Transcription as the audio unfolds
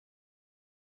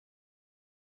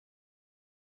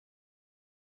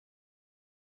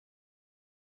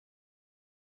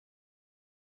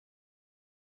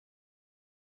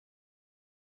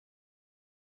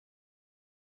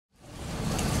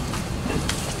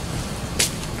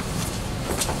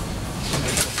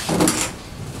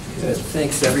Good.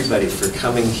 Thanks everybody for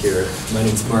coming here. My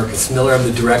name's Marcus Miller. I'm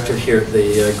the director here at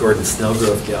the Gordon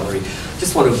Snellgrove Gallery.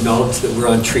 Just want to acknowledge that we're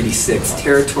on Treaty 6,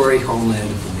 territory, homeland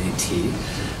of the Métis.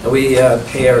 And we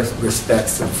pay our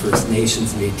respects to the First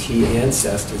Nations, Métis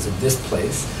ancestors of this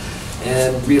place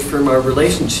and reaffirm our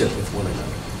relationship with one another.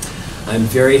 I'm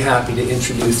very happy to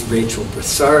introduce Rachel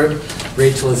Broussard.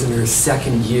 Rachel is in her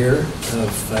second year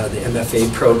of the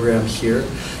MFA program here.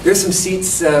 There's some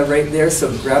seats right there,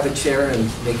 so grab a chair and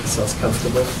make yourselves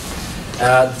comfortable.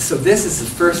 So this is the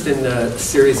first in a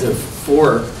series of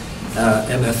 4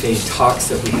 MFA talks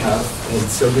that we have, and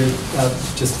so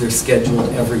they're scheduled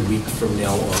every week from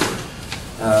now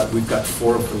on. We've got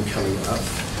 4 of them coming up.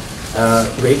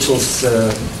 Rachel's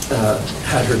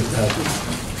had her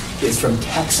is from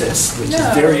Texas, which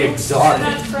is very exotic.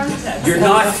 I'm not from Texas. You're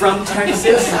not from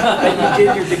Texas, but you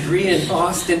did your degree in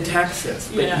Austin,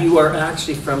 Texas, but you are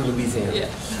actually from Louisiana. Yeah.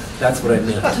 That's what I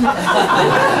meant. It's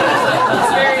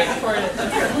very important.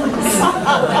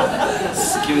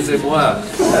 Excusez-moi.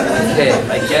 Okay,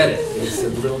 I get it. There's a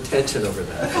little tension over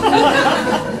that.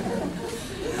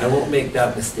 I won't make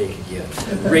that mistake again.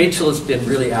 Rachel has been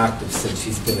really active since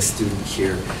she's been a student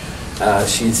here.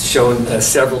 She's shown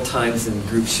several times in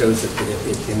group shows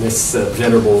in this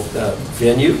venerable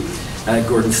venue,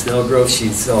 Gordon Snellgrove.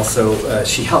 She's also,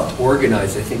 she helped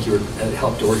organize, I think you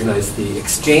helped organize the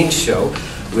exchange show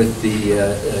with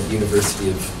the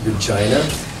University of Regina.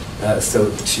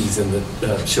 So she's in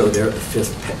the show there at the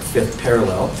fifth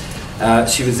parallel.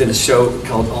 She was in a show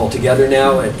called All Together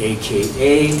Now at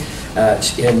AKA.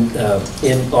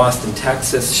 In Austin,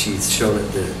 Texas. She's shown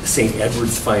at the St.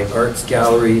 Edward's Fine Arts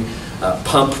Gallery,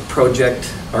 Pump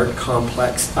Project Art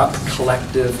Complex, Up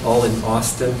Collective, all in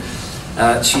Austin.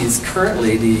 She's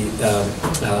currently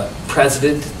the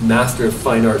President, Master of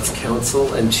Fine Arts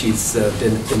Council, and she's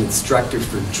been an instructor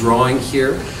for drawing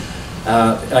here.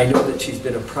 I know that she's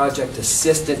been a project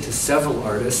assistant to several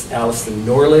artists, Alison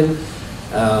Norlin,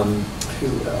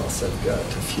 who else? I've got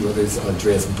a few others,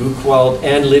 Andreas Buchwald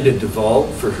and Linda Duvall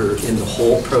for her In the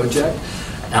Hole project.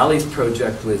 Allie's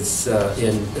project was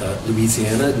in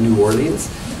Louisiana, New Orleans.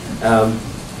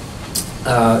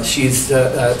 She's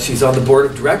on the board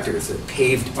of directors at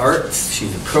Paved Arts.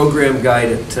 She's a program guide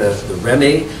at the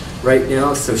REME right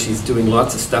now, so she's doing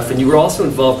lots of stuff. And you were also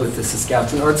involved with the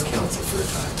Saskatchewan Arts Council for a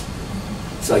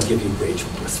time. So I give you Rachel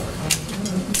Broussard.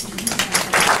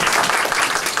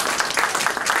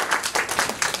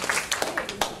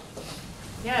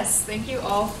 Yes, thank you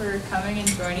all for coming and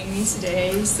joining me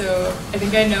today. So I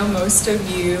think I know most of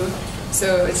you,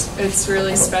 so it's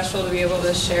really special to be able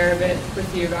to share a bit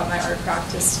with you about my art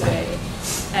practice today.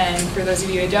 And for those of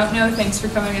you I don't know, thanks for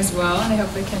coming as well, and I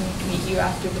hope I can meet you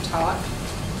after the talk.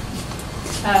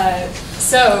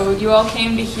 So you all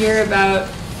came to hear about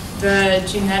the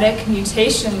genetic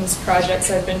mutations projects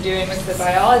I've been doing with the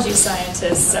biology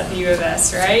scientists at the U of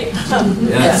S, right?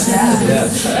 Yes.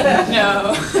 Yes.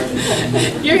 No.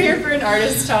 You're here for an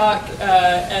artist talk,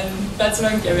 and that's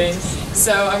what I'm giving.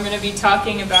 So I'm going to be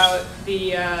talking about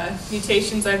the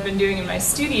mutations I've been doing in my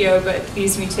studio, but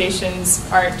these mutations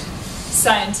aren't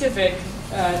scientific,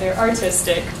 they're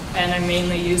artistic, and I'm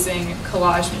mainly using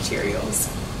collage materials.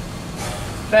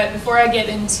 But before I get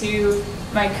into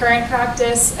my current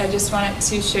practice, I just wanted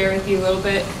to share with you a little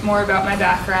bit more about my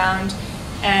background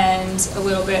and a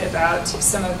little bit about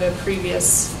some of the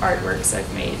previous artworks I've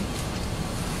made.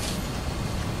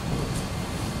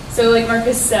 So like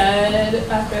Marcus said,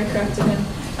 after I corrected him,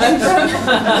 I'm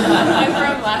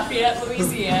from Lafayette,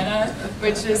 Louisiana,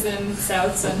 which is in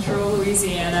south central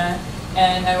Louisiana,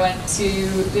 and I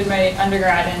did my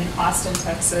undergrad in Austin,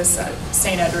 Texas at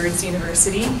St. Edward's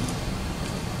University.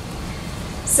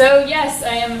 So yes,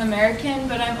 I am American,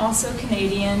 but I'm also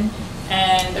Canadian,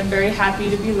 and I'm very happy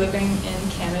to be living in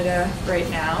Canada right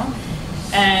now.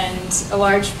 And a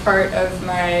large part of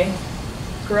my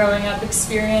growing up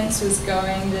experience was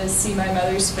going to see my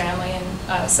mother's family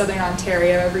in southern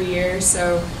Ontario every year.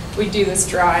 So we do this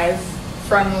drive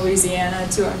from Louisiana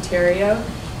to Ontario,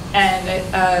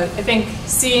 and I think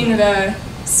seeing the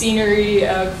scenery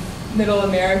of Middle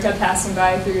America passing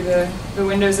by through the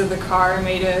windows of the car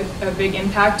made a big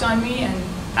impact on me, and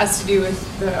has to do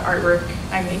with the artwork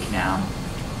I make now.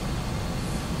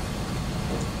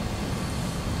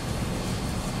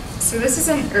 So this is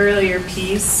an earlier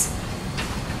piece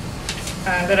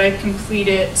that I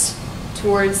completed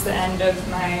towards the end of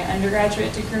my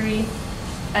undergraduate degree,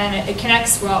 and it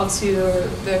connects well to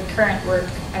the current work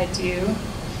I do.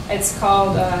 It's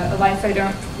called A Life I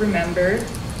Don't Remember.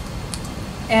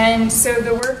 And so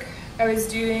the work I was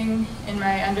doing in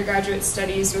my undergraduate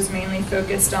studies was mainly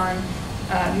focused on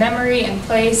memory and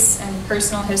place and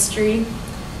personal history.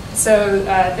 So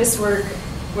this work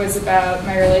was about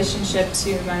my relationship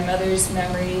to my mother's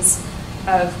memories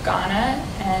of Ghana,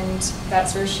 and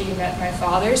that's where she met my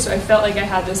father. So I felt like I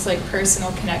had this like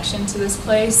personal connection to this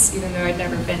place, even though I'd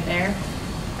never been there.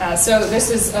 So this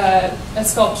is a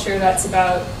sculpture that's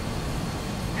about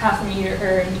half a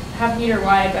meter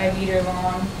wide by a meter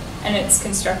long, and it's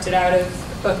constructed out of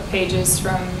book pages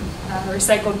from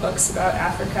recycled books about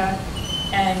Africa,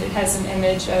 and it has an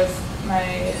image of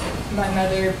my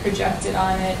mother projected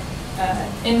on it,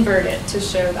 inverted, to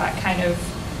show that kind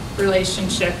of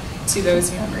relationship to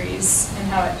those memories and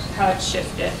how it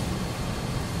shifted.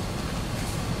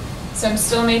 So I'm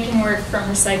still making work from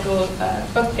recycled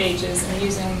book pages and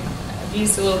I've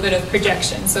used a little bit of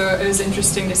projection, so it was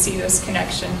interesting to see this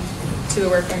connection to the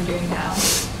work I'm doing now.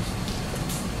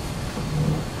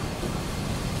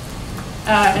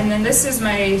 And then this is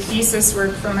my thesis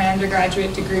work for my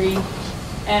undergraduate degree,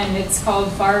 and it's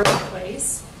called Faraway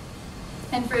Place.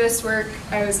 And for this work,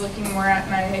 I was looking more at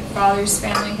my father's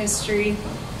family history,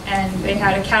 and they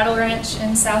had a cattle ranch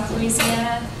in South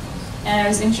Louisiana, and I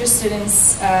was interested in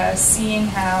seeing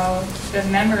how the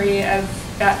memory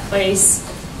of that place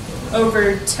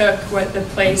overtook what the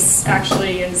place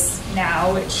actually is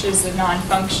now, which is a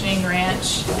non-functioning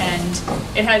ranch, and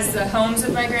it has the homes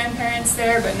of my grandparents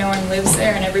there, but no one lives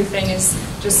there, and everything is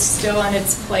just still in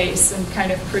its place and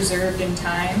kind of preserved in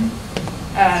time.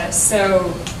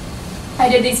 So I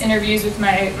did these interviews with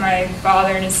my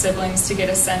father and his siblings to get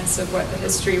a sense of what the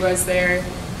history was there,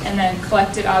 and then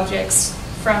collected objects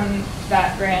from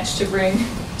that ranch to bring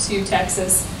to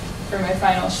Texas for my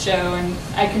final show. And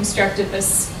I constructed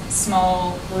this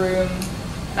small room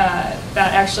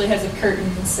that actually has a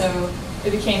curtain, so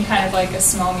it became kind of like a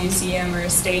small museum or a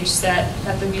stage set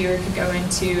that the viewer could go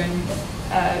into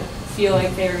and feel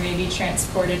like they were maybe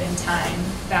transported in time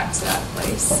back to that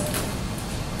place.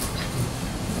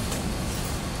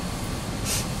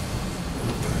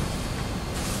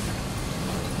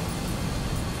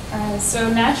 So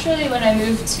naturally, when I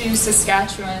moved to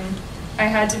Saskatchewan, I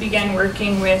had to begin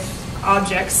working with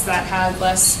objects that had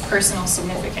less personal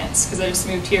significance, because I just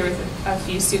moved here with a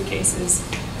few suitcases.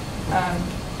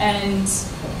 And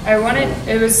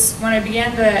it was when I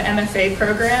began the MFA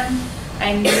program,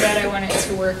 I knew that I wanted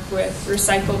to work with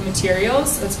recycled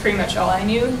materials. That's pretty much all I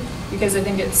knew, because I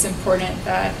think it's important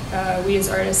that we as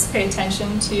artists pay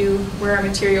attention to where our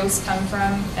materials come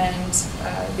from and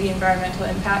the environmental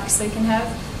impacts they can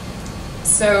have.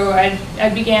 So I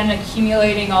began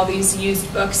accumulating all these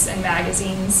used books and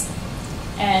magazines,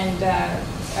 and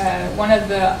one of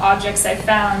the objects I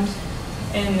found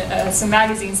in some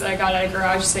magazines that I got at a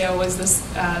garage sale was this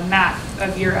map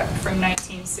of Europe from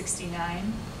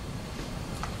 1969.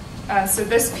 So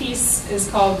this piece is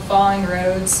called Falling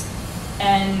Roads,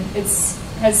 and it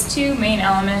has two main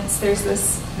elements. There's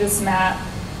this map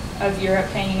of Europe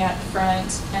hanging at the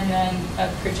front, and then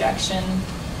a projection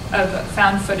of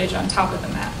found footage on top of the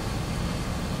map.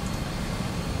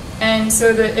 And so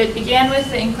it began with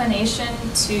the inclination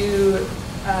to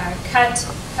cut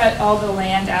all the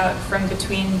land out from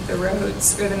between the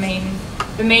roads, or the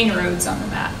main roads on the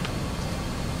map.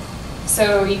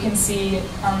 So you can see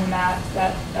on the map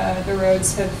that the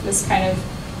roads have this kind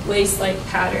of lace-like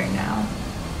pattern now.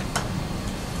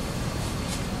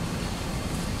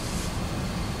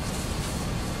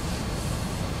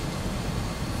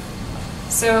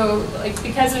 So,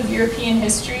 because of European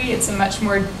history, it's a much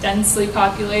more densely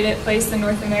populated place than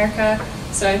North America.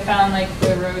 So I found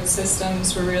the road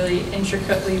systems were really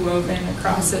intricately woven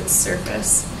across its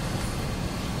surface.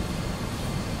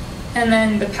 And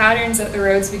then the patterns that the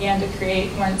roads began to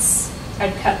create once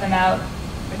I'd cut them out,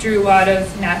 I drew a lot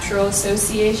of natural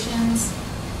associations.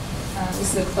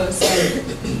 This is a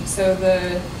close-up.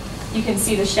 So you can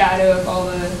see the shadow of all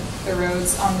the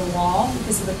roads on the wall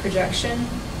because of the projection.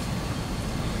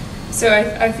 So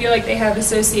I feel like they have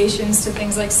associations to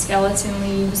things like skeleton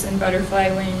leaves and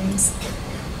butterfly wings.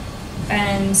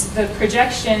 And the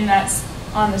projection that's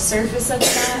on the surface of the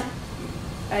map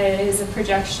is a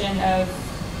projection of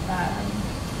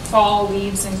fall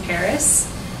leaves in Paris.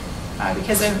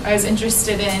 Because I was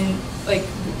interested in,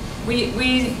 we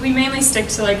mainly stick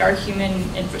to our human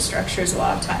infrastructures a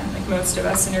lot of time, like most of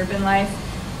us in urban life.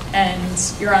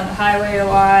 And you're on the highway a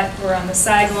lot, or on the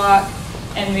sidewalk.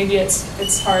 And maybe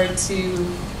it's hard to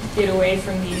get away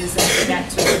from these and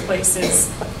connect with the places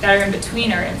that are in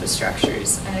between our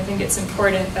infrastructures. And I think it's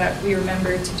important that we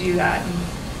remember to do that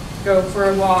and go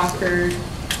for a walk or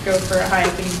go for a hike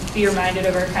and be reminded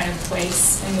of our kind of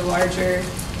place in the larger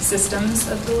systems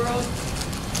of the world.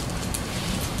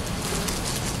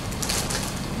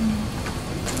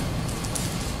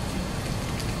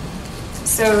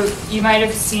 So you might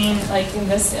have seen, like in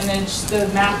this image, the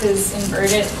map is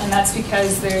inverted, and that's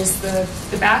because there's the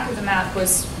back of the map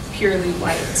was purely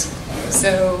white.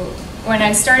 So when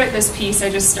I started this piece, I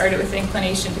just started with the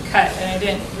inclination to cut, and I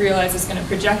didn't realize I was going to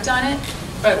project on it.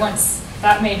 But once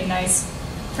that made a nice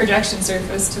projection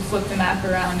surface to flip the map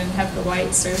around and have the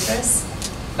white surface.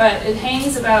 But it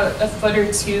hangs about a foot or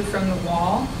two from the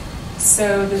wall,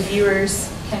 so the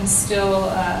viewers can still,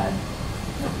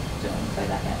 don't play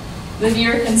that yet. The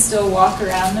viewer can still walk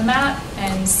around the map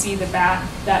and see the back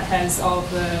that has all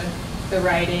the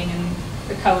writing and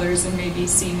the colors, and maybe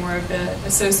see more of the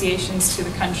associations to the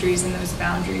countries and those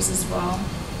boundaries as well.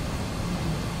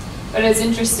 But it's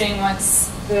interesting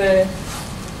once the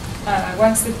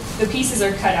pieces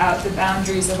are cut out, the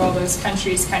boundaries of all those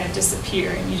countries kind of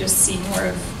disappear, and you just see more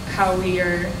of how we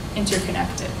are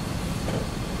interconnected.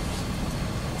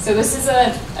 So this is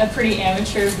a pretty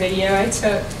amateur video I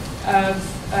took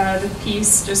of the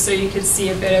piece, just so you could see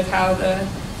a bit of how the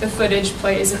footage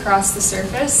plays across the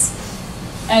surface.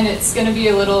 And it's going to be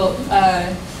a little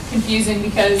confusing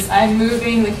because I'm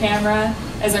moving the camera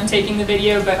as I'm taking the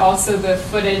video, but also the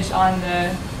footage on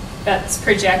that's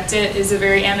projected is a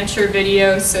very amateur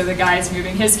video, so the guy's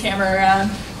moving his camera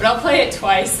around. But I'll play it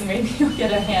twice and maybe you'll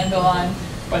get a handle on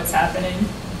what's happening.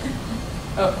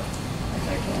 Oh, if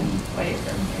I can play it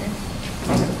from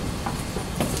here.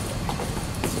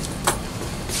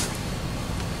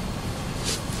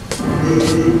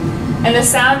 And the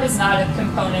sound is not a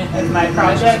component of my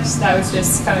project. That was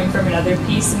just coming from another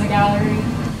piece in the gallery.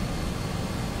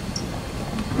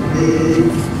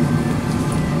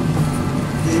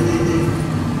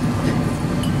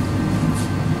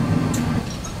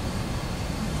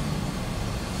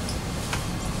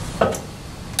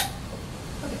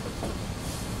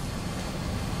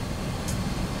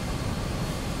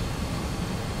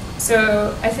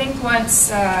 So I think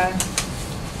once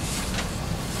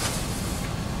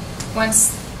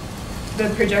the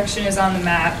projection is on the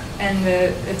map and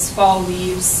its fall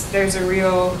leaves, there's a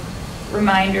real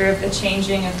reminder of the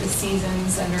changing of the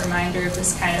seasons and a reminder of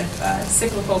this kind of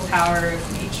cyclical power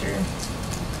of nature.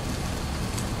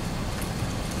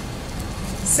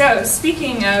 So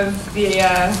speaking of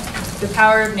the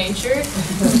power of nature,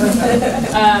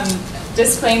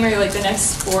 disclaimer, like the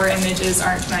next 4 images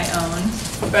aren't my own,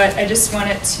 but I just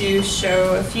wanted to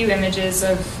show a few images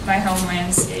of my home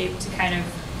landscape to kind of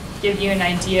give you an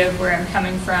idea of where I'm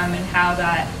coming from and how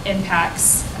that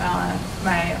impacts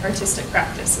my artistic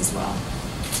practice as well.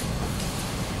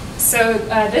 So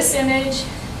this image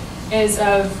is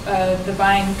of the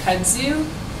vine kudzu,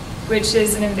 which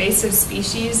is an invasive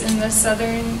species in the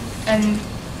southern and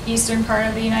eastern part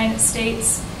of the United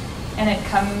States, and it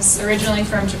comes originally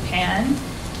from Japan,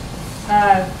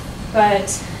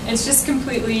 but it's just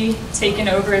completely taken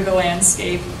over the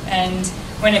landscape, and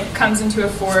when it comes into a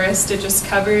forest, it just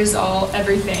covers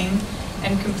everything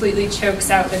and completely chokes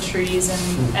out the trees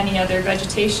and any other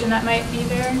vegetation that might be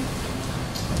there.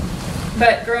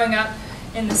 But growing up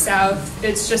in the South,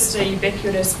 it's just a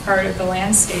ubiquitous part of the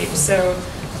landscape, so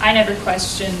I never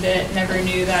questioned it, never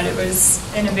knew that it was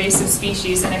an invasive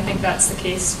species, and I think that's the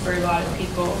case for a lot of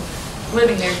people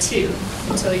living there too,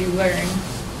 until you learn.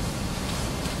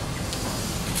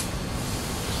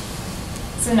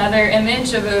 It's another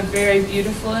image of a very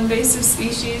beautiful invasive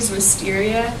species,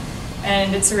 wisteria,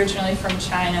 and it's originally from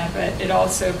China, but it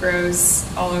also grows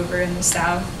all over in the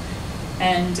South.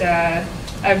 And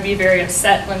I would be very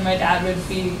upset when my dad would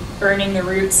be burning the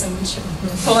roots and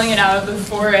pulling it out of the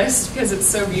forest because it's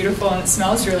so beautiful and it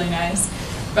smells really nice.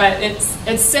 But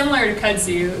it's similar to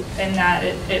kudzu in that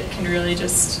it can really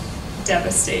just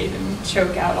devastate and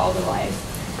choke out all the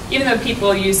life. Even though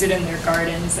people use it in their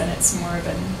gardens and it's more of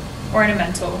an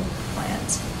ornamental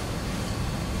plant.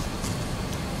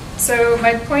 So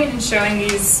my point in showing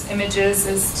these images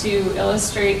is to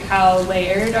illustrate how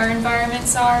layered our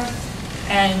environments are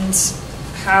and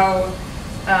how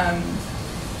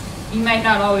you might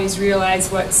not always realize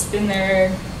what's been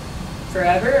there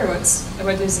forever or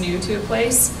what is new to a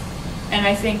place. And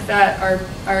I think that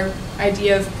our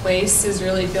idea of place is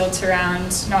really built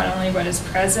around not only what is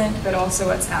present, but also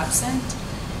what's absent.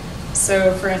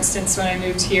 So for instance, when I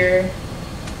moved here,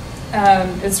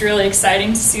 it's really exciting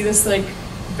to see this like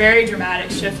very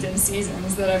dramatic shift in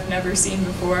seasons that I've never seen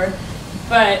before.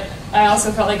 But I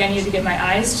also felt like I needed to get my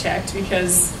eyes checked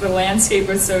because the landscape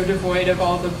was so devoid of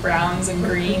all the browns and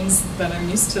greens that I'm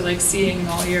used to like seeing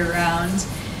all year round.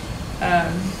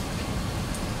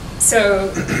 So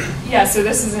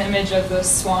this is an image of the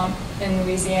swamp in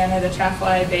Louisiana, the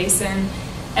Trafalgar Basin.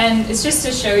 And it's just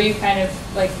to show you kind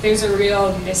of like there's a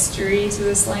real mystery to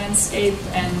this landscape,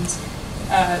 and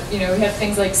You know, we have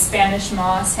things like Spanish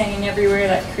moss hanging everywhere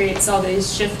that creates all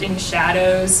these shifting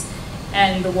shadows,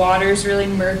 and the water's really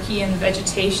murky and the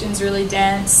vegetation's really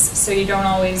dense, so you don't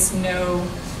always know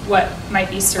what might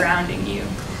be surrounding you.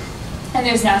 And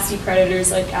there's nasty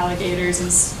predators like alligators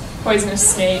and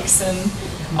poisonous snakes and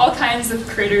all kinds of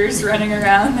critters running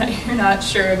around that you're not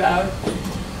sure about.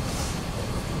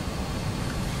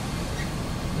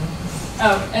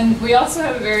 Oh, and we also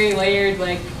have a very layered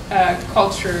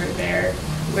culture there,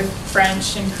 with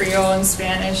French and Creole and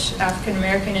Spanish, African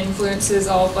American influences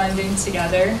all blending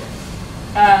together.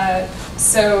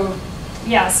 So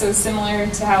similar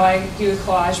to how I do a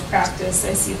collage practice,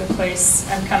 I see the place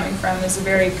I'm coming from as a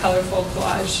very colorful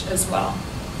collage as well.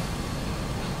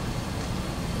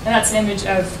 And that's an image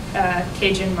of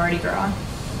Cajun Mardi Gras.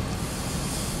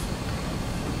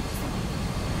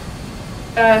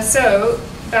 So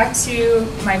back to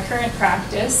my current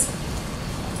practice.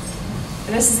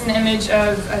 This is an image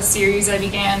of a series I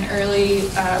began early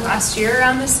last year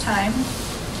around this time,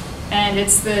 and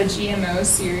it's the GMO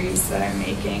series that I'm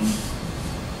making.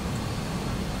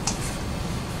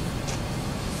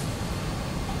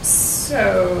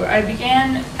 So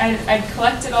I'd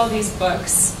collected all these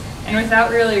books, and without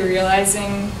really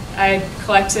realizing, I'd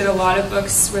collected a lot of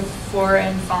books with flora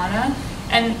and fauna.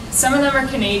 And some of them are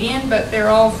Canadian, but they're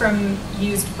all from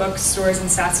used bookstores in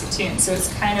Saskatoon, so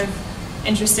it's kind of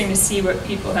interesting to see what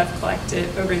people have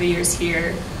collected over the years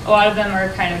here. A lot of them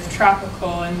are kind of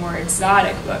tropical and more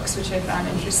exotic books, which I found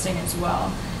interesting as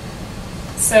well.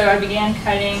 So I began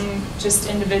cutting just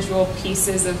individual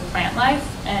pieces of plant life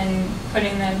and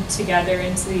putting them together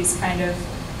into these kind of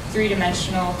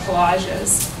three-dimensional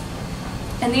collages.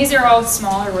 And these are all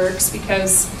smaller works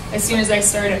because as soon as I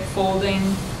started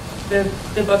folding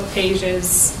the book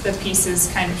pages, the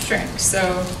pieces kind of shrink.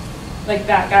 So like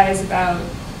that guy is about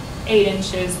 8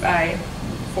 inches by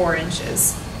 4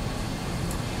 inches.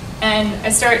 And I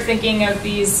start thinking of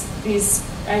these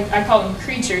I call them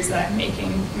creatures that I'm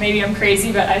making. Maybe I'm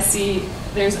crazy, but I see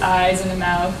there's eyes and a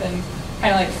mouth and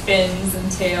kind of like fins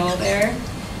and tail there.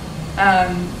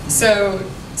 So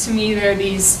to me, they're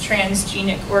these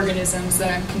transgenic organisms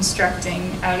that I'm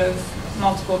constructing out of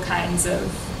multiple kinds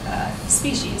of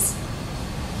species.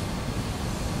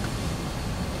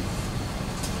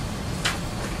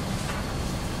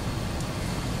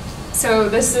 So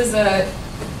this is a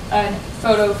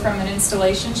photo from an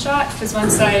installation shot, because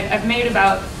I've made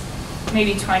about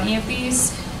maybe 20 of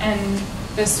these, and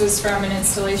this was from an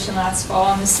installation last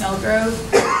fall in the Snell Grove.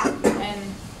 And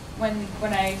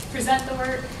when I present the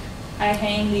work, I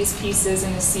hang these pieces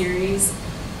in a series.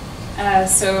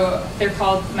 So they're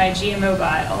called my GMO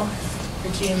bile, or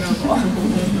GMO ball.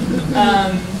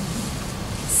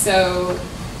 So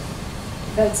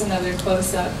that's another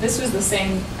close-up. This was the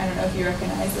same, I don't know if you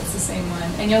recognize, that's the same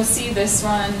one. And you'll see this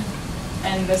one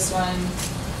and this one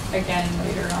again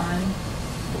later on.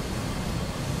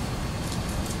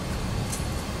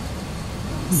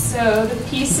 So the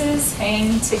pieces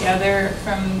hang together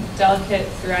from delicate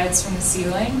threads from the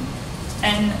ceiling,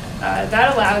 and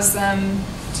that allows them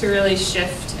to really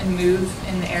shift and move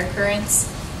in the air currents,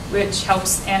 which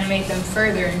helps animate them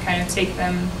further and kind of take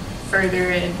them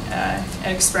further in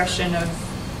an expression of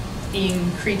being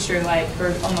creature-like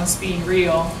or almost being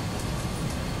real.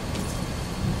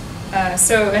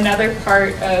 So another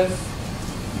part of,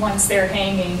 once they're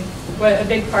hanging, a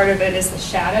big part of it is the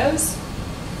shadows,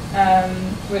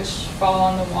 which fall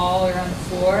on the wall or on the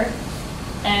floor.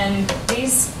 And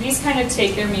these kind of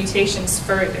take their mutations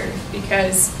further,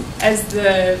 because as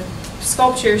the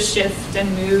sculptures shift and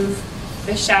move,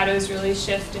 the shadows really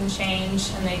shift and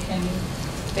change, and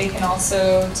they can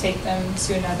also take them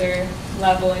to another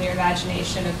level in your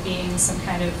imagination of being some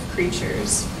kind of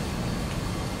creatures.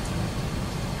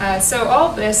 So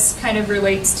all this kind of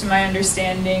relates to my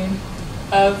understanding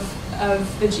of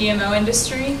the GMO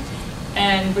industry,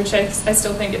 and which I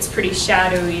still think it's pretty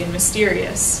shadowy and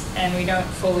mysterious, and we don't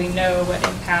fully know what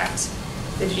impact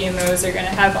the GMOs are going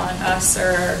to have on us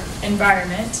or our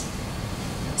environment.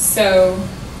 So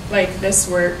like this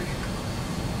work,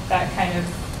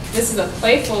 this is a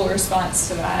playful response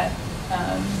to that.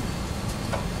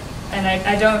 And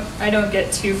I don't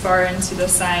get too far into the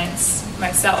science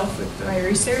myself with my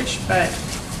research, but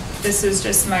this is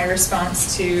just my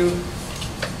response to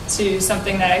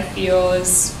something that I feel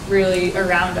is really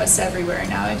around us everywhere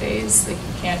nowadays. Like,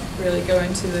 you can't really go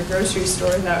into the grocery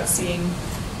store without seeing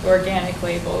organic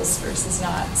labels versus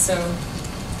not. So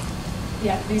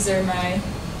yeah, these are my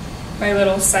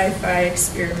little sci-fi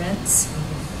experiments.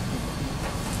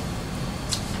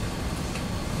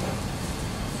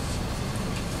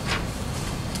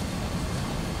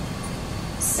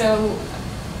 So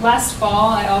Last fall,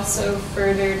 I also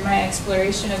furthered my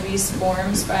exploration of these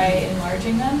forms by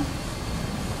enlarging them.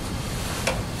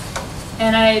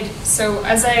 And so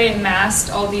as I amassed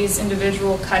all these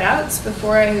individual cutouts,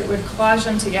 before I would collage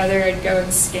them together, I'd go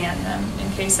and scan them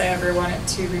in case I ever wanted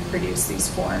to reproduce these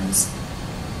forms.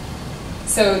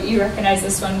 So you recognize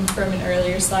this one from an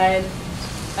earlier slide.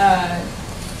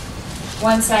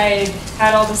 Once I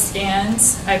had all the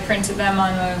scans, I printed them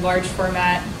on a large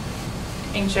format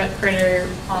inkjet printer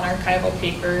on archival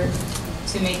paper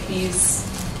to make these.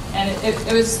 And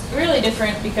it was really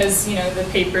different because, you know, the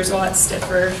paper's a lot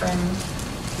stiffer from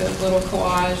the little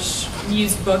collage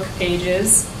used book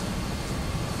pages.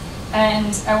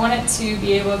 And I wanted to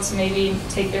be able to maybe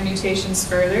take their mutations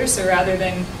further, so rather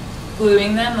than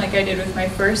gluing them like I did with my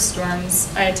first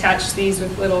ones, I attached these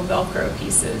with little Velcro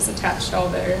pieces, attached all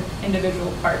their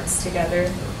individual parts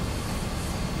together.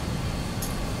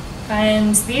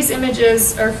 And these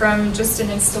images are from just an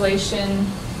installation.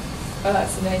 Oh,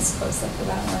 that's a nice close-up of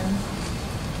that one.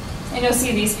 And you'll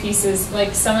see these pieces,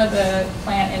 like some of the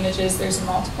plant images, there's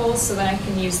multiples, so then I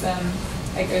can use them,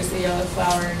 like there's the yellow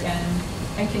flower again.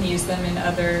 I can use them in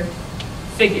other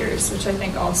figures, which I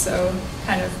think also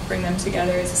kind of bring them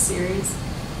together as a series.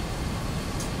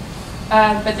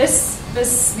 But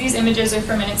these images are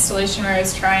from an installation where I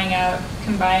was trying out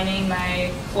combining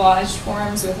my collage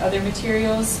forms with other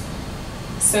materials.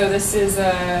 So this is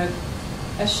a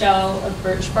shell of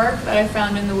birch bark that I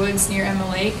found in the woods near Emma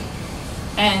Lake.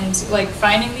 And like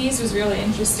finding these was really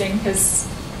interesting because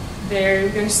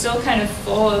they're still kind of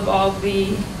full of all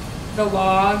the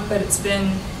log, but it's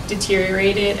been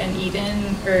deteriorated and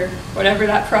eaten, or whatever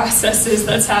that process is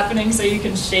that's happening, so you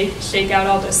can shake out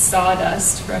all the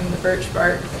sawdust from the birch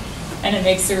bark, and it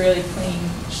makes a really clean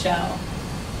shell.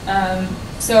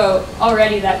 So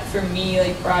already that for me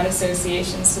like brought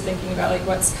associations to thinking about like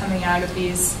what's coming out of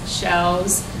these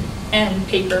shells and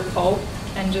paper pulp,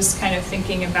 and just kind of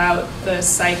thinking about the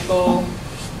cycle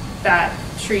that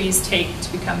trees take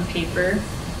to become paper.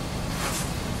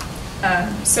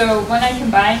 So when I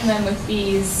combined them with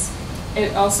these,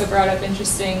 it also brought up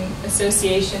interesting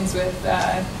associations with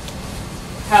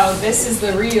how this is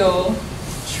the real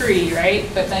tree, right?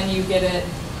 But then you get it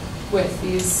with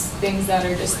these things that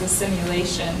are just the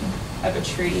simulation of a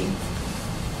tree.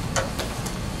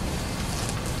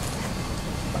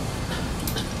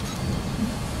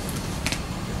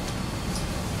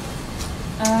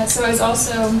 So I was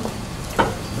also,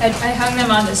 I hung them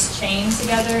on this chain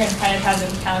together and kind of had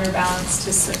them counterbalanced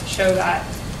to show that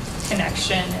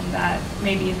connection and that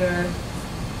maybe the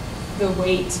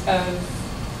weight of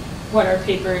what our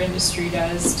paper industry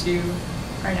does to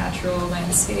our natural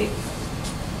landscape.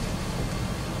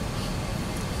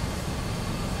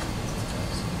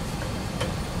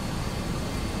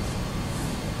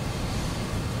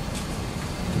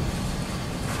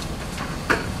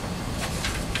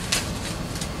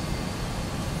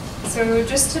 So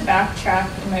just to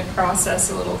backtrack in my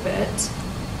process a little bit,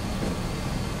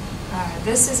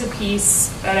 this is a piece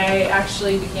that I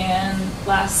actually began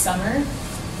last summer,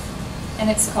 and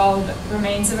it's called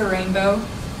Remains of a Rainbow,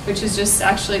 which is just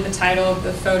actually the title of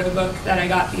the photo book that I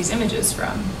got these images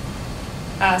from.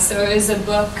 So it is a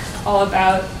book all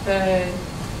about the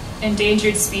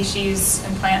endangered species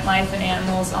and plant life and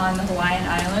animals on the Hawaiian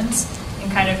Islands,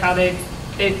 and kind of how they've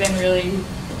been really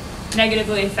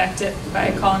negatively affected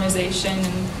by colonization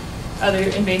and other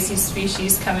invasive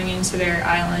species coming into their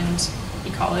island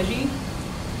ecology.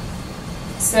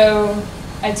 So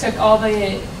I took all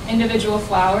the individual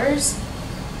flowers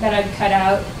that I'd cut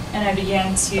out and I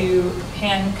began to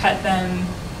hand cut them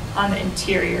on the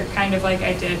interior, kind of like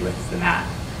I did with the map.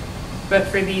 But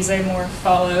for these I more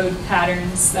followed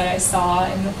patterns that I saw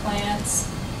in the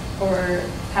plants or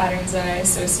patterns that I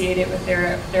associated with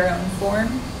their own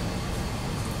form.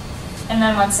 And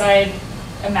then once I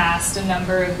amassed a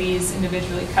number of these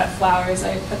individually cut flowers,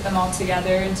 I put them all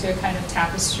together into a kind of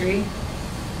tapestry.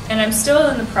 And I'm still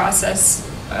in the process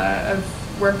of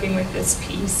working with this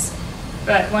piece.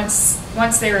 But once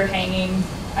they were hanging,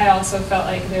 I also felt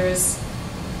like there was,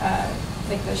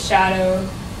 like the shadow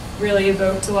really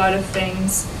evoked a lot of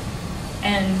things.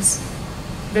 And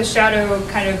the shadow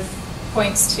kind of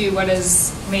points to what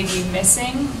is maybe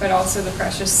missing, but also the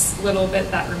precious little bit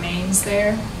that remains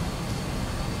there.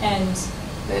 And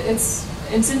it's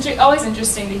always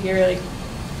interesting to hear like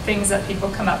things that people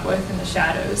come up with in the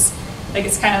shadows. Like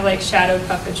it's kind of like shadow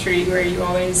puppetry, where you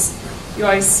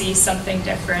always see something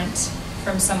different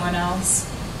from someone else.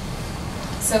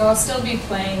 So I'll still be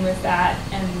playing with that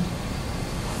and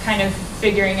kind of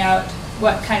figuring out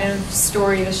what kind of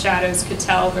story the shadows could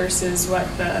tell versus what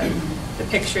the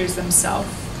pictures themselves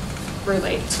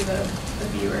relate to the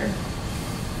viewer.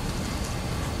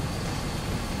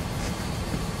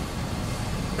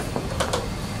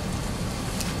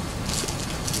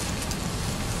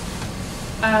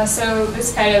 So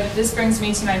this brings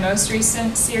me to my most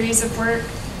recent series of work,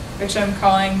 which I'm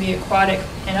calling the Aquatic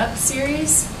Pinup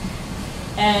series.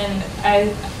 And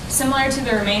similar to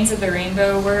the Remains of the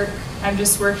Rainbow work, I'm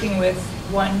just working with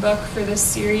one book for this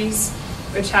series,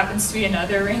 which happens to be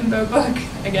another rainbow book.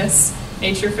 I guess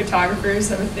nature photographers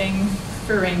have a thing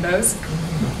for rainbows.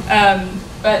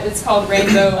 But it's called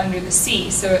Rainbow Under the Sea,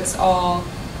 so it's all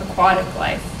aquatic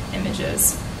life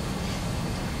images.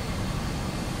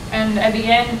 And I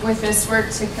began with this work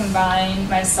to combine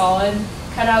my solid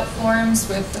cutout forms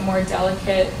with the more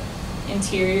delicate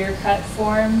interior cut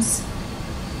forms.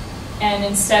 And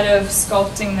instead of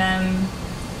sculpting them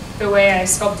the way I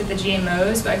sculpted the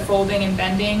GMOs by folding and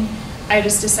bending, I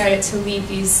just decided to leave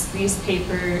these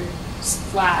papers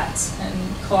flat and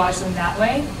collage them that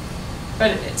way.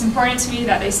 But it's important to me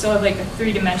that they still have like a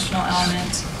three-dimensional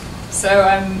element. So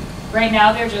right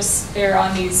now they're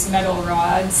on these metal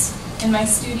rods in my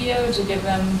studio to give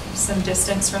them some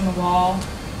distance from the wall,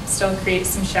 still create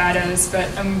some shadows, but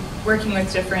I'm working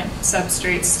with different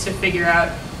substrates to figure out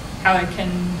how I can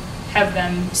have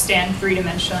them stand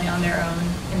three-dimensionally on their own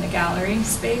in the gallery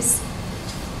space.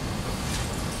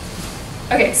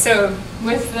 Okay, so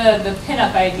with the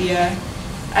pinup idea,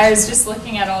 I was just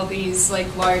looking at all these like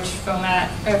large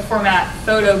format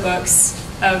photo books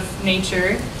of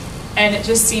nature, and it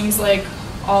just seems like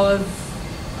all of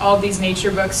these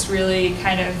nature books really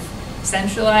kind of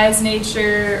centralize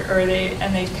nature, or they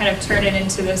kind of turn it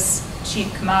into this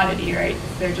cheap commodity, right?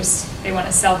 They want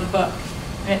to sell the book,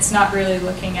 and it's not really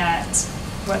looking at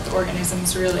what the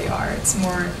organisms really are. It's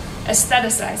more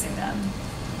aestheticizing them,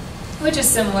 which is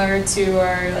similar to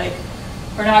our like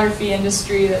pornography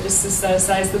industry that just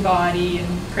aestheticizes the body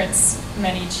and prints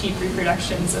many cheap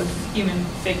reproductions of human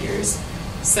figures.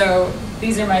 So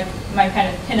these are my kind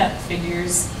of pinup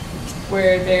figures,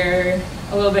 where they're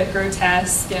a little bit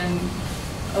grotesque and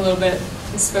a little bit,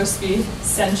 it's supposed to be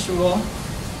sensual.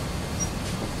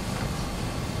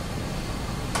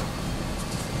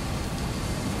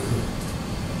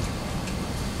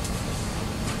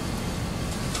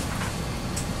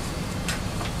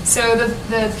 So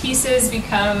the pieces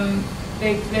become,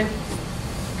 they're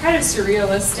kind of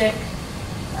surrealistic,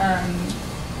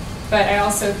 but I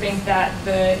also think that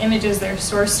the images they're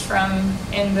sourced from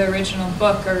in the original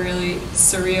book are really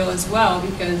surreal as well,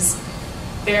 because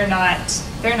they're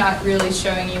not really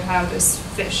showing you how this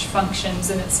fish functions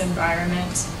in its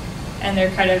environment, and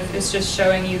it's just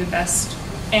showing you the best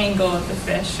angle of the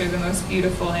fish, or the most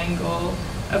beautiful angle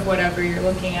of whatever you're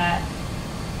looking at.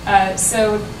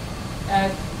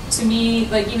 To me,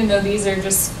 like, even though these are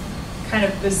just kind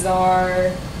of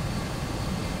bizarre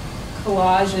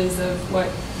collages of what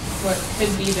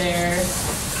could be there,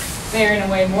 they're in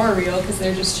a way more real because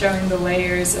they're just showing the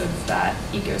layers of that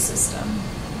ecosystem.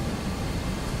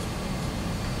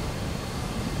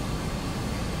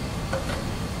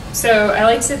 So I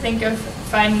like to think of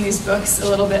finding these books a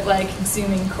little bit like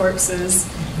exhuming corpses,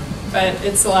 but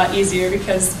it's a lot easier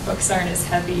because books aren't as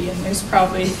heavy and there's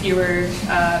probably fewer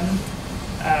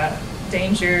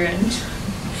danger and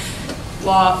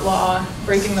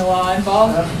breaking the law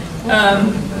involved.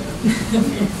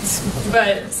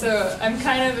 But so I'm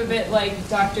kind of a bit like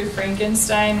Dr.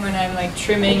 Frankenstein when I'm like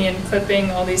trimming and clipping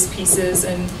all these pieces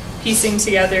and piecing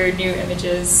together new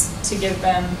images to give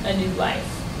them a new life.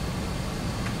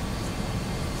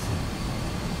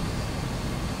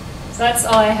 So that's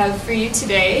all I have for you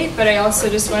today, but I also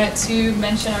just wanted to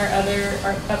mention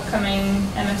our upcoming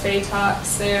MFA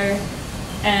talks there.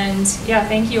 And yeah,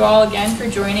 thank you all again for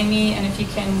joining me, and if you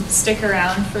can stick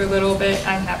around for a little bit,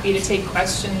 I'm happy to take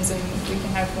questions and we can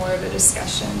have more of a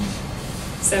discussion.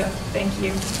 So, thank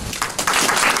you.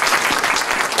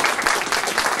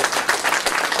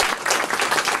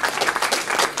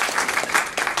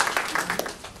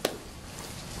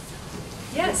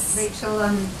 Yes? Rachel,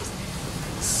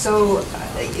 so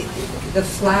the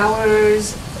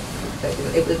flowers,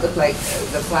 it would look like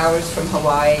the flowers from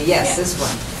Hawaii, yes, yeah. This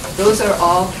one. Those are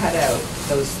all cut out,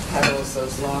 those petals,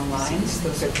 those long lines,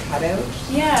 those are cut out?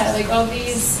 Yeah, like all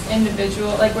these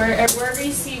individual, like wherever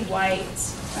you see white,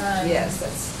 yes,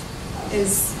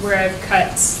 is where I've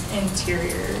cut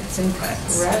interior. It's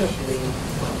incredibly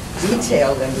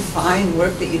detailed and fine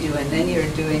work that you do, and then you're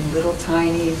doing little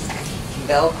tiny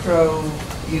Velcro.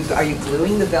 Are you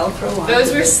gluing the Velcro on?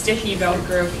 Those were sticky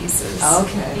Velcro pieces.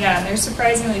 Okay. Yeah, and they're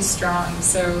surprisingly strong,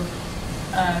 so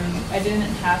I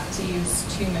didn't have to use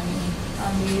too many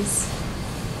on these.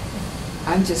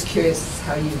 I'm just curious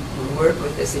how you work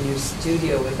with this in your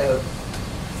studio without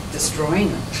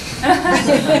destroying them.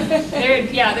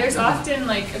 There's often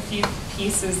like a few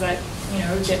pieces that, you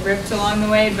know, get ripped along the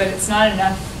way, but it's not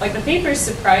enough. Like the paper is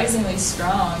surprisingly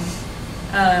strong,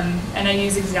 and I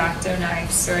use X-Acto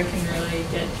knives, so I can really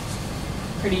get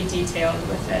pretty detailed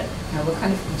with it. Now, what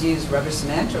kind of, do you use rubber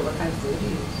cement, or what kind of glue do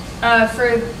you use?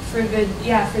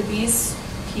 For these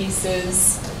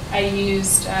pieces, I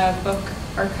used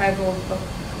archival book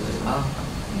glue. Oh.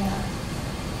 Yeah.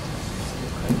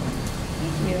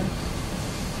 Thank you.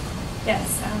 Yes,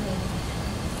 Sally.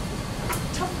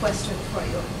 Tough question for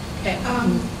you. Okay.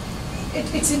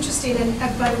 It's interesting,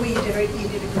 and by the way, you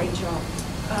did a great job.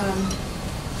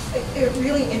 A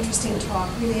really interesting talk,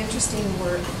 really interesting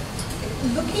work.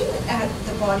 Looking at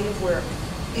the body of work,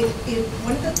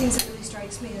 one of the things that really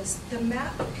strikes me is the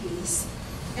map piece.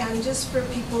 And just for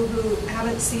people who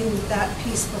haven't seen that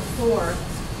piece before,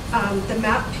 the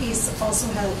map piece also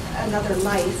had another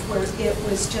life where it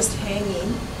was just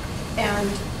hanging, and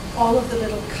all of the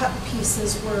little cut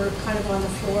pieces were kind of on the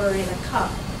floor in a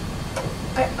cup.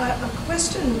 A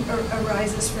question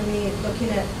arises for me looking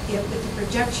at it with the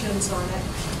projections on it,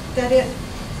 that it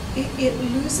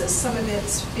loses some of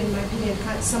its, in my opinion,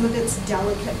 some of its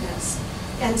delicateness,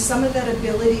 and some of that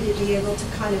ability to be able to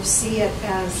kind of see it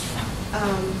as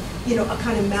you know, a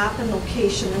kind of map and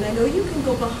location. And I know you can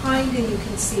go behind and you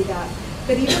can see that,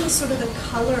 but even sort of the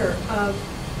color of,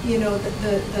 you know,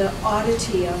 the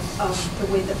oddity of the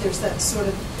way that there's that sort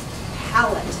of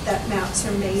palette that maps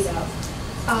are made of.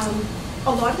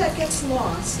 A lot of that gets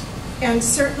lost, and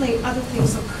certainly other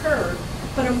things occur,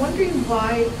 but I'm wondering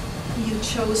why you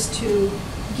chose to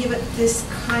give it this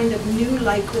kind of new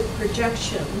light with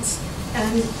projections,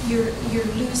 and you're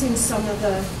losing some of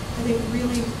the, I think,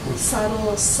 really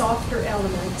subtle, softer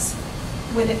elements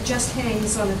when it just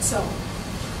hangs on its own.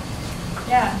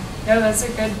 Yeah, no, those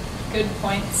are good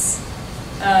points.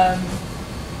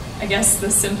 I guess the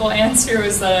simple answer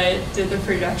was that I did the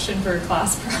production for a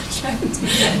class project.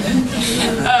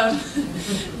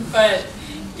 But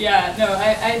yeah, no,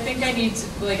 I think I need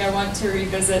to, like, I want to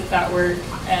revisit that work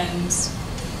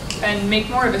and make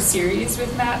more of a series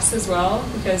with maps as well,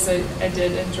 because I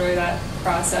did enjoy that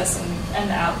process and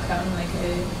the outcome. Like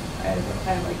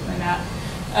I like my map.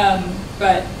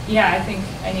 But yeah, I think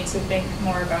I need to think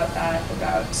more about that,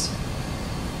 about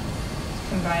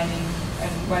combining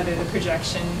and whether the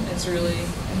projection is really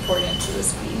important to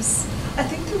this piece. I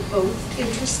think they're both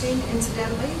interesting,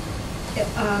 incidentally.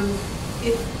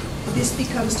 This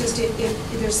becomes just,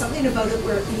 there's something about it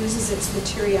where it loses its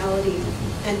materiality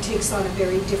and takes on a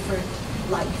very different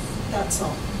life, that's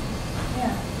all.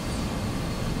 Yeah.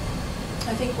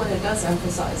 I think when it does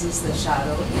emphasizes the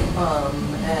shadow,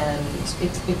 and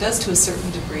it does to a certain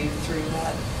degree through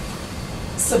that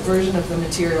subversion of the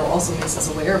material, also makes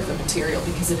us aware of the material,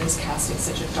 because it is casting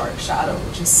such a dark shadow,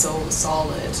 which is so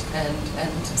solid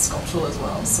and sculptural as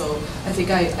well. So I think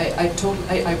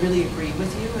I really agree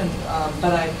with you, and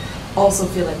but I also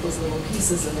feel like those little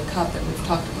pieces in the cup, and we've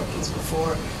talked about those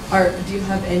before. Do you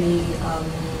have any?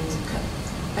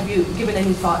 Have you given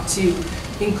any thought to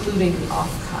including the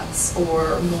offcuts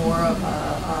or more of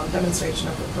a demonstration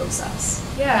of the process?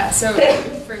 Yeah. So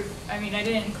I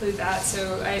didn't include that.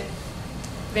 So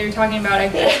they were talking about,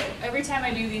 every time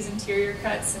I do these interior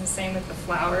cuts, and same with the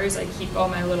flowers, I keep all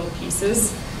my little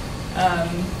pieces.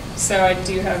 So I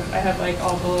have like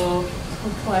all the little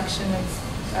collection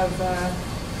of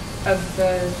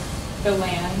the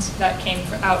land that came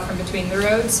out from between the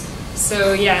roads.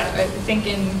 So yeah, I think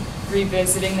in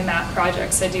revisiting the map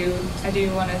projects, I do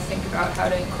want to think about how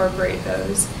to incorporate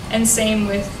those. And same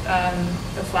with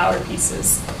the flower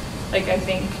pieces. Like, I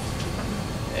think,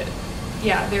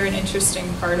 yeah, they're an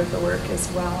interesting part of the work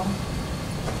as well.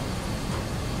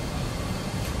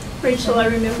 Rachel, I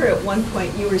remember at one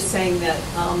point you were saying that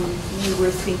you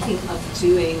were thinking of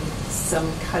doing some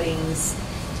cuttings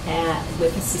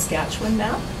with a Saskatchewan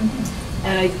map. Mm-hmm.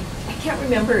 And I can't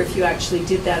remember if you actually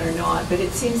did that or not, but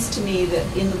it seems to me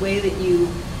that in the way that you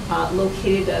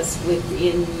located us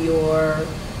within your,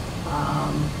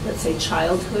 let's say,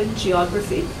 childhood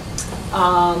geography,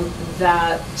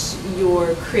 that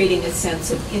you're creating a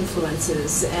sense of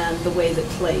influences and the way that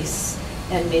place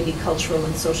and maybe cultural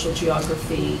and social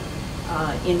geography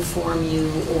inform you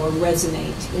or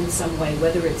resonate in some way,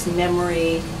 whether it's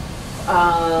memory,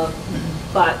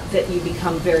 but that you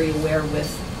become very aware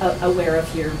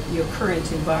of your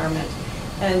current environment.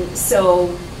 And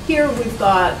so here we've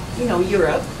got,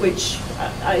 Europe, which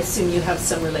I assume you have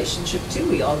some relationship to,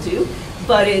 we all do,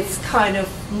 but it's kind of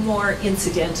more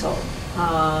incidental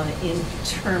in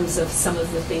terms of some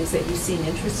of the things that you seem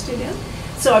interested in.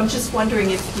 So I'm just wondering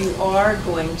if you are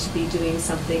going to be doing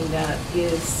something that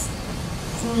is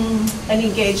an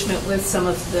engagement with some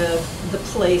of the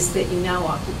place that you now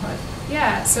occupy.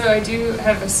 Yeah, so I do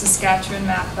have a Saskatchewan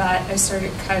map that I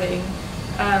started cutting.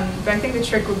 But I think the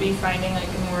trick would be finding like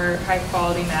a more high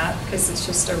quality map because it's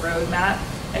just a road map.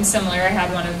 And similar, I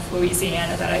had one of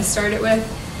Louisiana that I started with,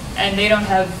 and they don't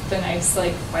have the nice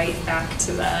like white back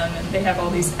to them, and they have all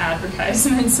these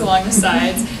advertisements along the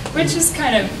sides, which is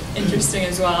kind of interesting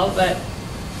as well. But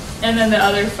and then the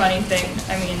other funny thing,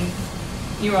 I mean,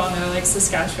 you all know like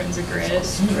Saskatchewan's a grid,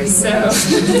 so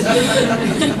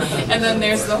and then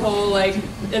there's the whole like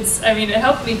I mean it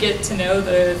helped me get to know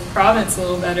the province a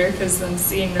little better because then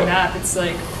seeing the map it's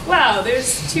like wow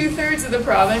there's 2/3 of the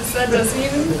province that doesn't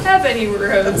even have any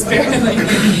roads barely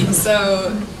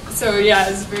so yeah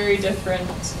it's very different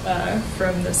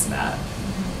from this map.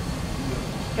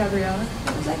 Gabriella?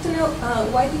 I would like to know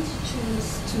why did you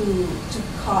choose to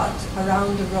cut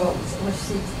around the roads?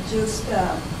 Was it just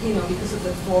because of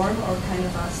the form or kind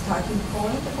of a starting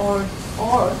point, or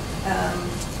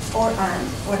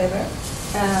whatever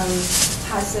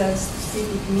has a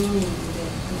specific meaning to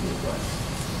the work?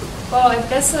 Well, I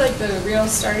guess like the real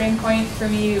starting point for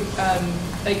me,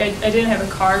 like I didn't have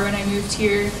a car when I moved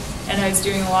here, and I was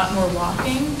doing a lot more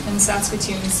walking. And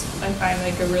Saskatoon's I find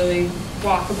like a really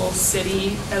walkable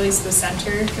city, at least the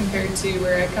center, compared to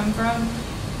where I come from.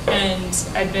 And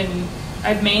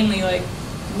I've mainly like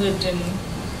lived in,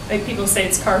 like people say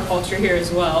it's car culture here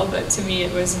as well, but to me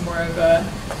it was more of a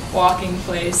walking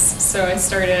place. So I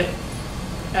started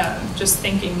just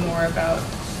thinking more about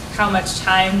how much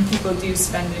time people do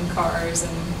spend in cars,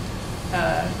 and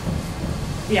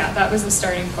yeah, that was the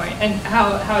starting point, and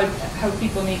how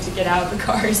people need to get out of the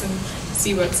cars and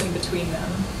see what's in between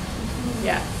them.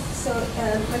 Yeah. So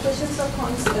my question still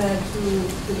comes to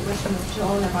the question of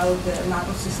John about the map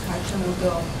of Saskatchewan,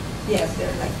 although yes,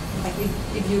 they're like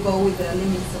if you go with the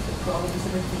limits of the province,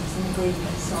 everything's in green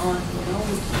and so on,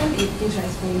 which can be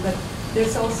interesting, but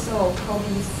there's also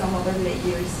probably some other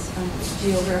layers of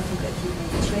geography that you may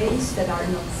trace that are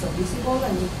not so visible,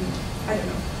 and you can, I don't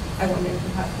know, I wonder if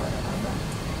you have thought about that.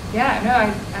 Yeah,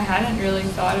 no, I hadn't really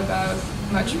thought about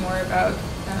much more about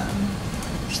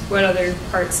what other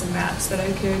parts and maps that I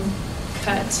could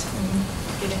cut and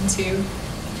get into,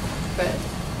 but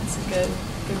it's a good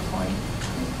point.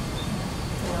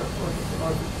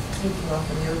 Or taking off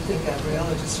on your thing,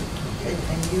 Gabriella,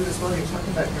 and you as well, you're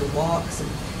talking about your walks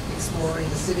and exploring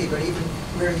the city, but even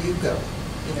where you go,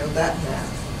 that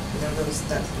map, those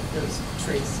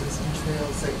traces and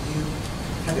trails that you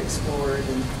have explored,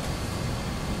 and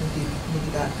maybe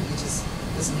that could be just,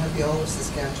 doesn't have to be all of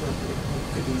Saskatchewan, but it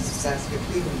could be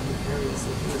Saskatoon, the areas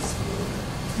that you explore.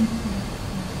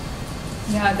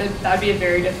 Yeah, that'd be a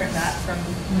very different map from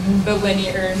the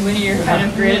linear kind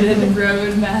of grid and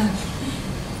road map.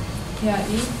 Yeah,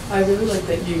 Eve? I really like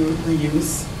that you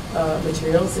reuse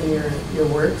materials in your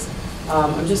works.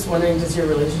 I'm just wondering, does your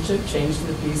relationship change to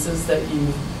the pieces that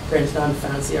you printed on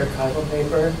fancy archival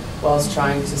paper whilst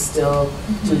trying to still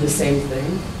do the same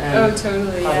thing? And oh,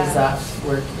 totally, how yeah. does that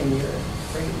work in your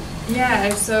frame? Yeah,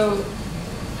 so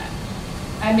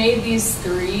I made these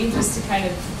 3 just to kind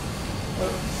of,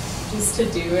 just to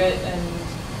do it and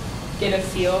get a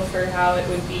feel for how it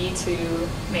would be to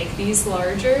make these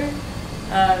larger.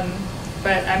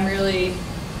 But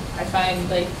I find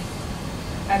like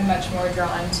I'm much more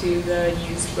drawn to the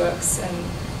used books, and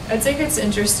I think it's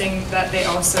interesting that they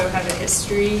also have a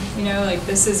history, like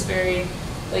this is very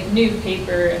like new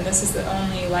paper and this is the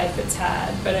only life it's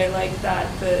had, but I like that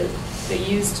the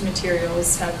used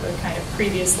materials have a kind of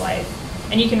previous life,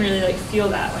 and you can really like feel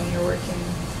that when you're working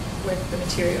with the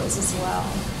materials as well.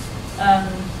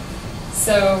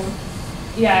 So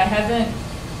yeah,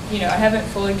 I haven't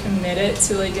fully committed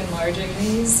to like enlarging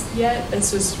these yet.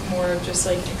 This was more of just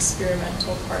like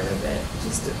experimental part of it.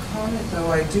 Just a comment though,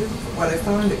 what I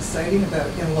found exciting about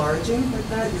enlarging like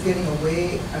that, you're getting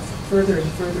further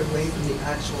and further away from the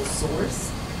actual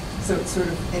source. So it sort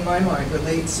of, in my mind,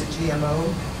 relates to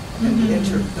GMO and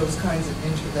those kinds of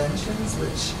interventions,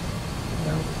 which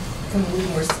become a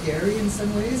little more scary in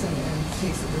some ways, and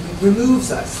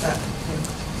removes us that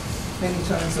many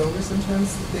times over.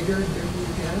 Sometimes the bigger and bigger we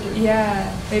get.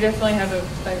 Yeah, they definitely have a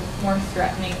more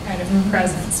threatening kind of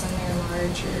presence when they're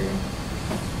larger.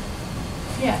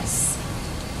 Yes.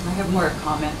 I have more a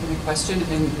comment than a question,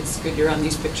 and it's good you're on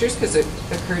these pictures because it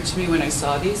occurred to me when I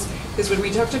saw these. Because when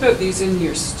we talked about these in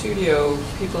your studio,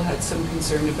 people had some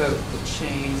concern about the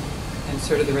chain and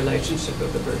sort of the relationship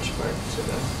of the birch bark to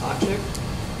the object.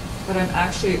 But I'm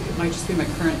actually, it might just be my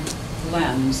current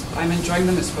lens. I'm enjoying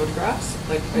them as photographs.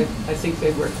 Like I think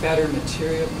they work better.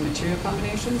 Material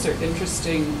combinations are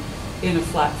interesting in a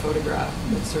flat photograph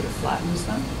that sort of flattens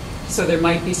them. So there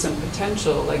might be some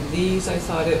potential, like these I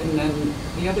thought it, and then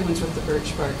the other ones with the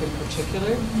birch bark in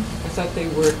particular, I thought they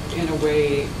worked in a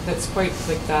way that's quite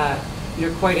like that, you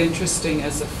know, quite interesting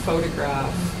as a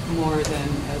photograph more than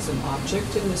as an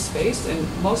object in the space. And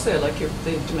mostly I like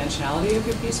the dimensionality of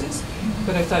your pieces,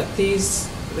 but I thought these,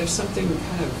 there's something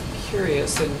kind of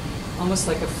curious and almost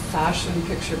like a fashion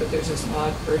picture, but there's this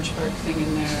odd birch bark thing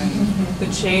in there. And the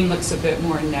chain looks a bit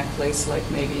more necklace-like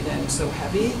maybe than so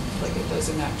heavy, like it does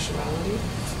in actuality.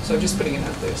 So I'm just putting it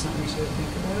out there, something to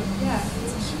think about. Yeah.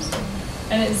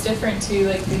 And it's different too,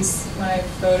 like these, when I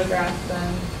photographed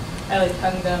them, I like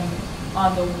hung them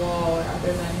on the wall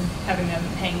rather than having them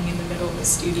hanging in the middle of the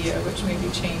studio, which maybe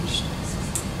changed.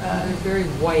 They're very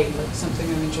white, like something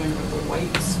I'm enjoying about the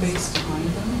white space behind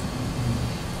them.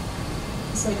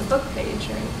 It's like a book page,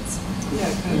 right?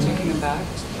 Yeah, kind of taking them back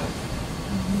to that.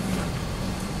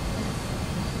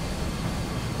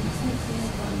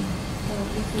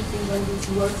 If you think about these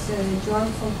works, Joan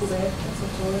Foncouver, a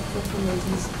photographer from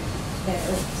these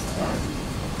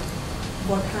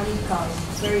botanical,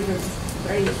 very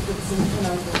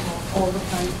representative of all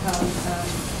botanical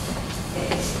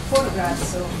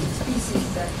photographs of species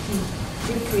that he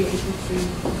recreated through.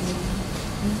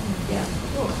 Yeah.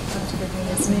 Cool. That's good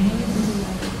listening.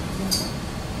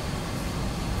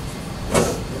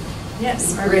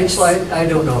 Yes, Rachel, I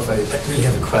don't know if I really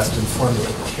have a question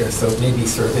formulated here, so maybe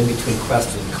sort of in between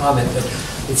question and comment, but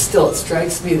it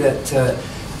strikes me that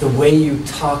the way you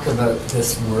talk about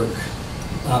this work,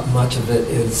 much of it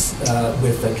is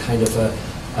with a kind of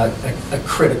a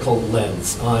critical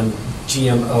lens on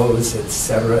GMOs, et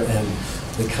cetera, and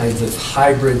the kinds of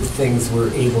hybrid things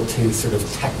we're able to sort of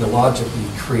technologically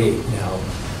create now,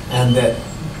 and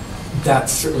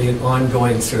that's certainly an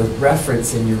ongoing sort of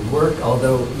reference in your work,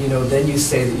 although, you know, then you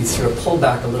say that you sort of pull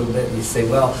back a little bit and you say,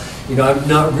 well, you know, I'm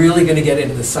not really going to get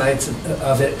into the science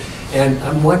of it, and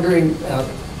I'm wondering,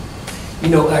 you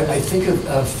know, I think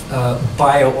of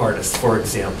bio artists, for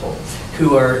example,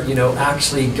 who are, you know,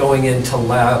 actually going into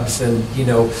labs and, you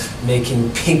know,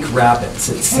 making pink rabbits,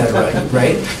 etc.,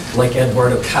 right? Like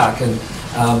Eduardo Kac, and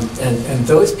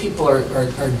those people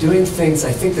are doing things.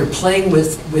 I think they're playing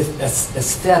with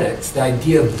aesthetics, the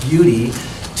idea of beauty,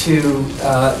 to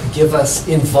give us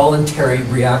involuntary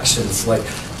reactions like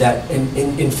that. And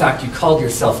in fact, you called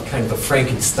yourself kind of a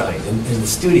Frankenstein in the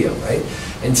studio, right?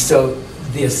 And so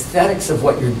the aesthetics of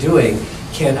what you're doing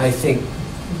can, I think,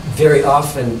 very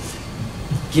often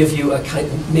give you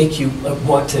make you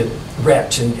want to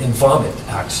retch and vomit,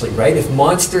 actually, right? If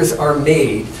monsters are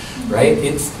made, right,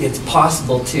 it's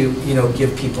possible to, you know,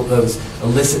 give people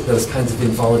elicit those kinds of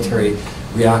involuntary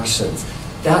reactions.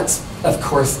 That's, of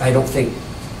course, I don't think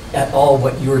at all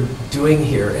what you're doing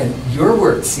here, and your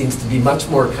work seems to be much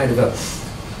more kind of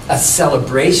a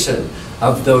celebration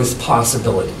of those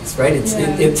possibilities, right?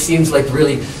 It seems like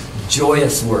really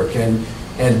joyous work and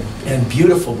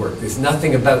beautiful work. There's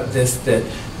nothing about this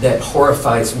that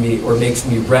horrifies me or makes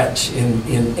me retch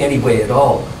in any way at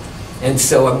all. And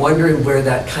so I'm wondering where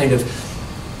that kind of,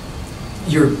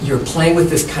 you're playing with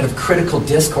this kind of critical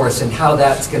discourse and how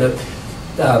that's going to,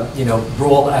 you know,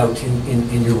 roll out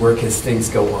in your work as things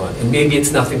go on. And maybe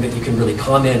it's nothing that you can really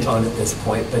comment on at this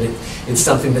point, but it's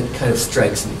something that kind of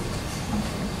strikes me.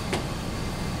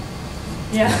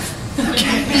 Yeah.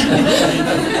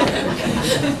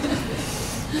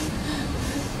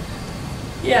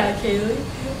 Yeah, Kaylee?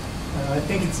 I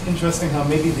think it's interesting how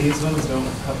maybe these ones don't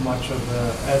have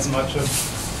as much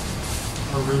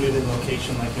of a rooted in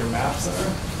location like your maps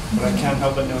are, but I can't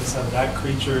help but notice how that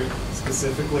creature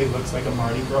specifically looks like a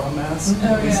Mardi Gras mask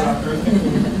that we saw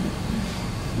earlier.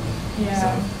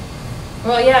 Yeah. So.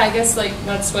 Well, yeah, I guess like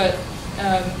that's what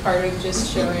part of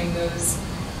just showing those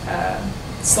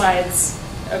slides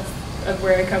of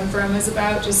where I come from is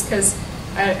about, just because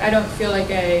I don't feel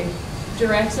like I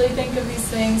directly think of these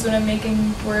things when I'm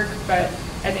making work, but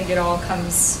I think it all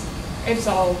comes, it's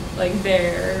all like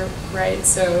there, right?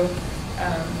 So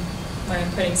when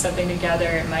I'm putting something together,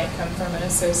 it might come from an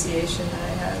association that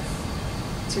I have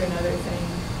to another thing.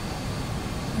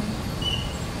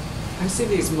 I see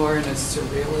these more in a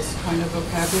surrealist kind of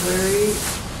vocabulary,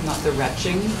 not the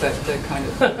retching, but the kind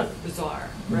of bizarre,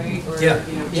 right? Or, you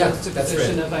know,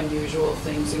 juxtaposition of unusual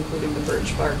things, including the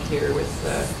birch bark here with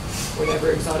the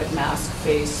whatever exotic mask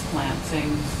face plant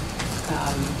thing.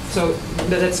 So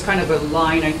that's kind of a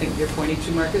line I think you're pointing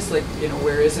to, Marcus, like, you know,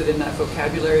 where is it in that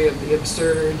vocabulary of the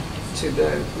absurd to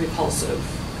the repulsive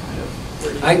kind of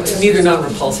To me, they're not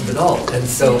repulsive at all. And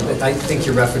so I think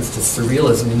your reference to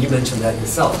surrealism, and you mentioned that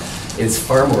yourself, is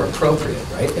far more appropriate,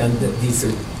 right? And that these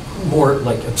are more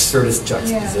like absurdist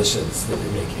juxtapositions that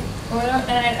you're making. Well,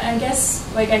 I guess,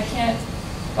 like, I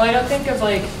don't think of,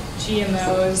 like,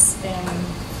 GMOs and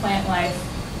plant life,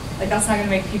 like, that's not going to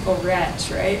make people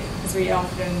rich, right? Because we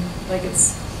often, like,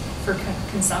 it's for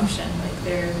consumption, like,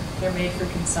 they're made for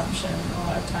consumption a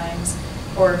lot of times,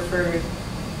 or for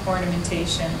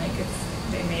ornamentation, like, if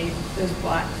they made those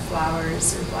black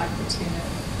flowers or black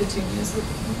petunias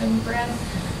within bread.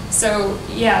 So,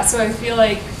 yeah, so I feel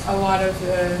like a lot of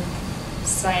the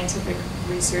scientific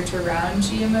research around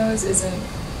GMOs isn't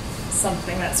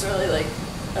something that's really like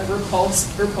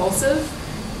repulsive,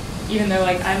 even though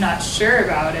like I'm not sure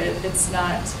about it. It's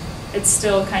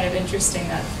still kind of interesting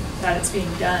that it's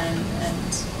being done,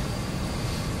 and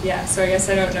yeah, so I guess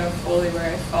I don't know fully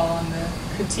where I fall on the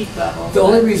critique level. The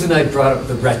only reason I brought up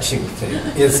the retching thing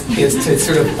is to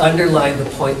sort of underline the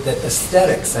point that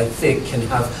aesthetics, I think, can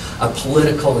have a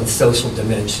political and social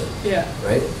dimension. Yeah.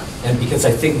 Right? And because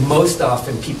I think most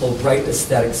often people write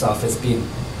aesthetics off as being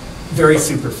very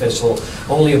superficial,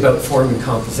 only about form and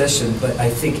composition, but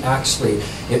I think actually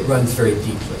it runs very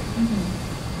deeply. Mm-hmm.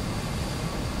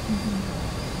 Mm-hmm.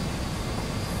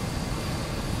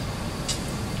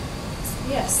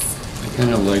 Yes. I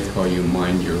kind of like how you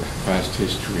mind your past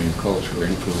history and cultural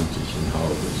influences and how it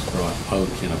was brought out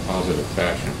in a positive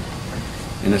fashion.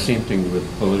 And the same thing with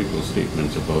political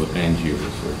statements about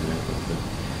NGOs, for example.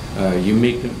 You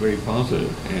make it very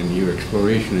positive, and your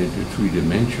exploration into three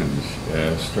dimensions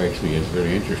strikes me as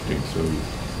very interesting. So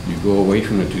you go away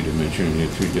from the two-dimension into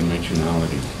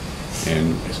three-dimensionality,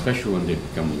 and especially when they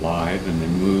become live and they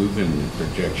move and they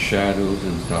project shadows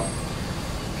and stuff,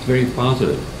 it's very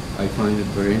positive. I find it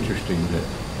very interesting that,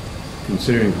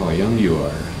 considering how young you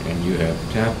are, and you have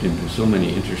tapped into so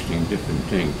many interesting different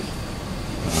things,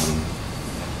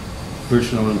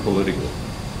 personal and political.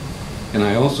 And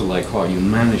I also like how you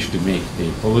managed to make the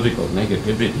political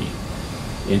negativity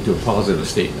into a positive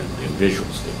statement, a visual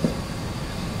statement.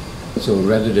 So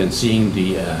rather than seeing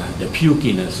the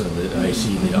pukiness of it, I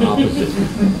see the opposite,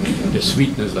 the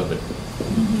sweetness of it.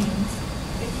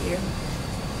 Thank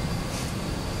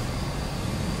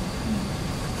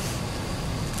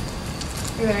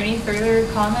you. Are there any further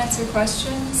comments or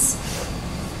questions?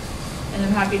 And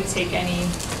I'm happy to take any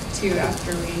too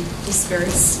after we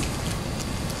disperse.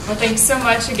 Well, thanks so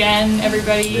much again,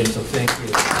 everybody. Rachel, thank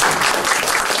you.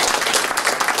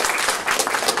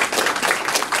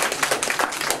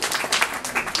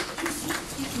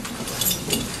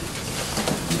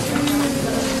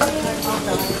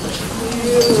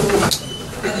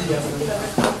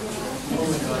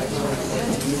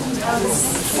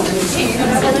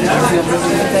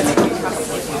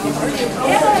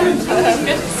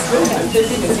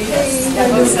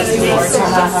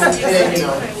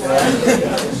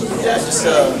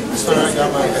 Just when I got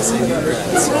my SAT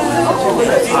grad, so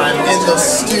I'm in the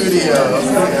studio.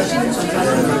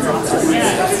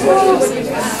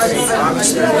 I'm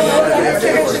experimenting with work.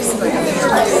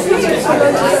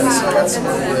 So I got some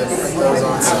of those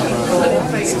on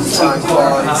some fine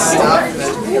quality stuff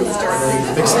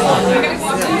and mix it up.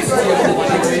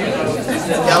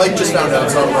 Yeah, I like just found out,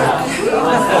 so I'm like,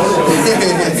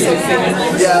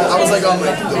 yeah, I was like on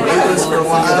like the wait list for a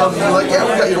while, and they're like, yeah,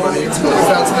 we got your money, it's cool, we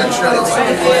found some extra, and I was like,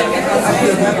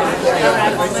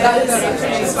 yeah,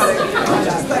 it's cool.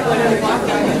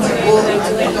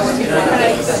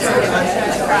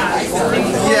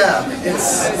 Yeah.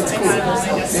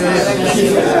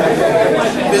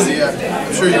 Busy, yeah.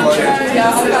 I'm sure you are.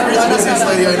 You're the busiest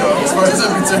lady I know, as far as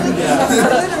I'm concerned.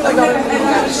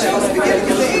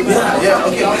 Yeah,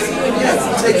 okay.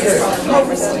 Yeah, take care.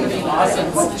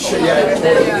 Sure, yeah.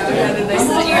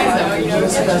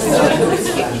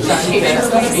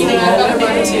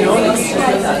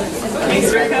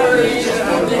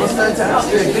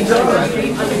 Fantastic. Good job.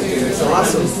 It's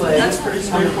awesome. That's pretty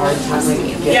hard.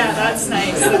 Yeah, that's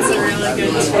nice. That's a really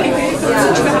good tip.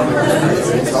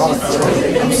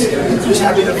 Just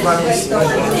happy to finally